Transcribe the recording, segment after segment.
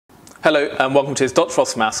Hello and welcome to this Dr.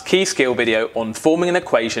 Frost Maths key skill video on forming an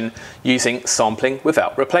equation using sampling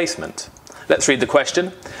without replacement. Let's read the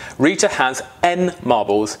question. Rita has n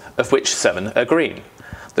marbles, of which 7 are green.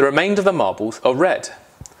 The remainder of the marbles are red.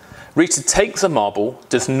 Rita takes a marble,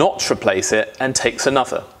 does not replace it, and takes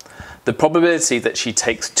another. The probability that she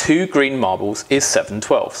takes 2 green marbles is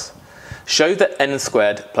 7/12. Show that n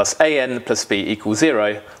squared plus an plus b equals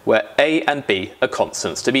 0, where a and b are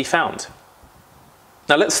constants to be found.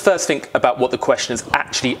 Now let's first think about what the question is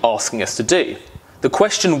actually asking us to do. The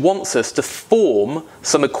question wants us to form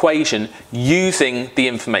some equation using the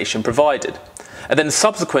information provided. And then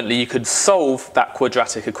subsequently you could solve that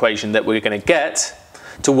quadratic equation that we're going to get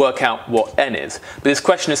to work out what n is. But this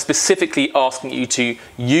question is specifically asking you to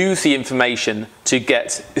use the information to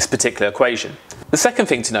get this particular equation. The second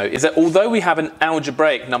thing to note is that although we have an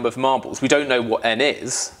algebraic number of marbles, we don't know what n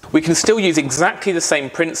is, we can still use exactly the same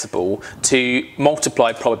principle to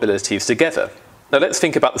multiply probabilities together. Now let's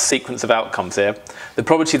think about the sequence of outcomes here. The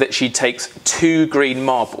probability that she takes 2 green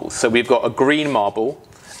marbles. So we've got a green marble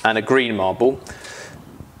and a green marble.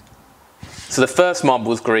 So the first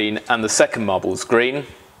marble is green and the second marble is green.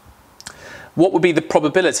 What would be the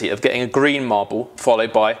probability of getting a green marble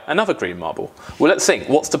followed by another green marble? Well, let's think.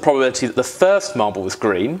 What's the probability that the first marble is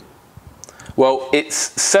green? Well, it's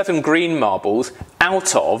 7 green marbles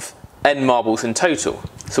out of n marbles in total.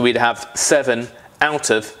 So we'd have 7 out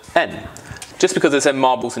of n. Just because there's n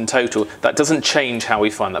marbles in total, that doesn't change how we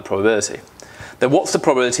find that probability. Then what's the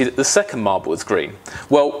probability that the second marble is green?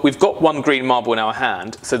 Well, we've got 1 green marble in our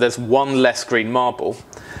hand, so there's 1 less green marble.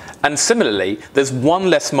 And similarly, there's 1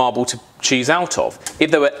 less marble to choose out of.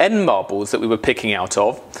 If there were n marbles that we were picking out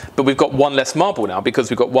of, but we've got 1 less marble now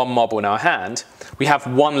because we've got 1 marble in our hand, we have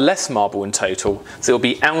 1 less marble in total, so it'll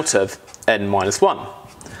be out of n minus 1.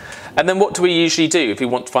 And then what do we usually do if we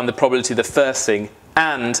want to find the probability of the first thing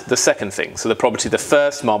and the second thing? So the probability the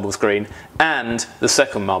first marble is green and the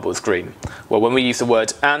second marble is green. Well, when we use the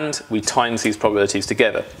word and, we times these probabilities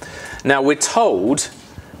together. Now we're told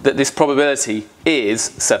that this probability is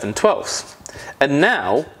 7/12. And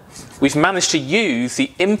now we've managed to use the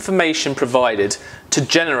information provided to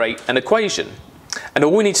generate an equation. And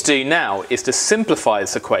all we need to do now is to simplify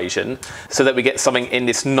this equation so that we get something in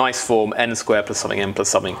this nice form, n squared plus something n plus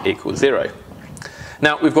something equals 0.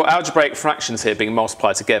 Now we've got algebraic fractions here being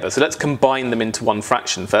multiplied together, so let's combine them into one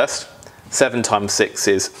fraction first. 7 times 6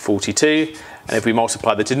 is 42, and if we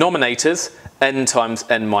multiply the denominators, n times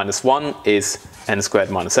n minus 1 is n squared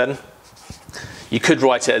minus n. You could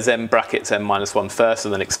write it as n brackets n minus 1 first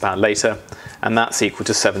and then expand later, and that's equal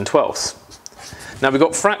to 7/12. Now we've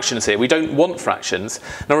got fractions here, we don't want fractions.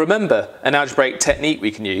 Now remember an algebraic technique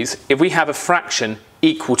we can use. If we have a fraction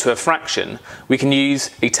equal to a fraction, we can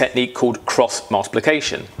use a technique called cross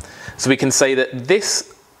multiplication. So we can say that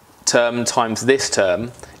this term times this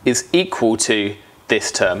term is equal to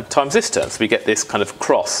this term times this term. So we get this kind of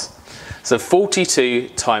cross. So 42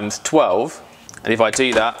 times 12, and if I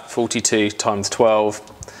do that, 42 times 12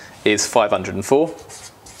 is 504,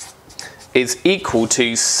 is equal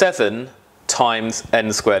to 7 times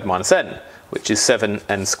n squared minus n, which is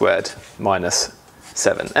 7n squared minus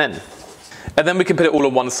 7n. And then we can put it all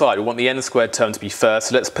on one side. We want the n squared term to be first,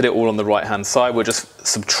 so let's put it all on the right hand side. We'll just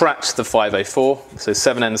subtract the 504, so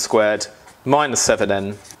 7n squared minus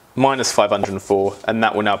 7n minus 504, and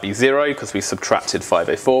that will now be 0 because we subtracted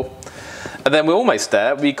 504. And then we're almost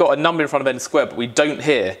there. We've got a number in front of n squared, but we don't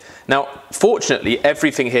here. Now, fortunately,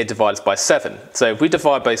 everything here divides by 7. So if we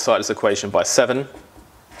divide both sides of this equation by 7,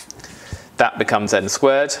 that becomes n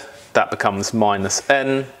squared, that becomes minus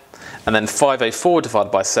n, and then 504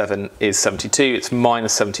 divided by 7 is 72, it's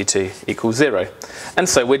minus 72 equals 0. And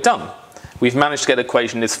so we're done. We've managed to get an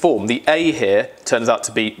equation in this form. The a here turns out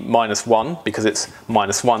to be minus 1 because it's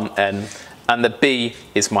minus 1n, and the b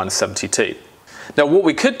is minus 72. Now what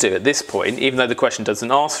we could do at this point, even though the question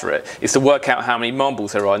doesn't ask for it, is to work out how many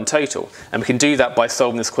marbles there are in total. And we can do that by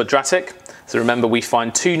solving this quadratic. So remember, we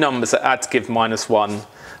find 2 numbers that add to give minus 1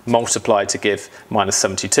 multiplied to give minus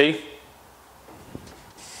 72.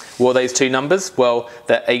 What are those 2 numbers? Well,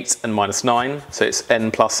 they're 8 and minus 9. So it's n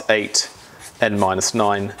plus 8, n minus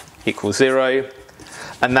 9 equals 0.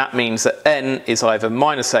 And that means that n is either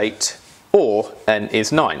minus 8 or n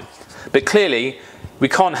is 9. But clearly, we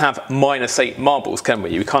can't have minus 8 marbles, can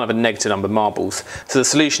we? We can't have a negative number of marbles. So the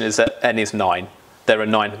solution is that n is 9. There are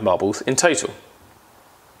 9 marbles in total.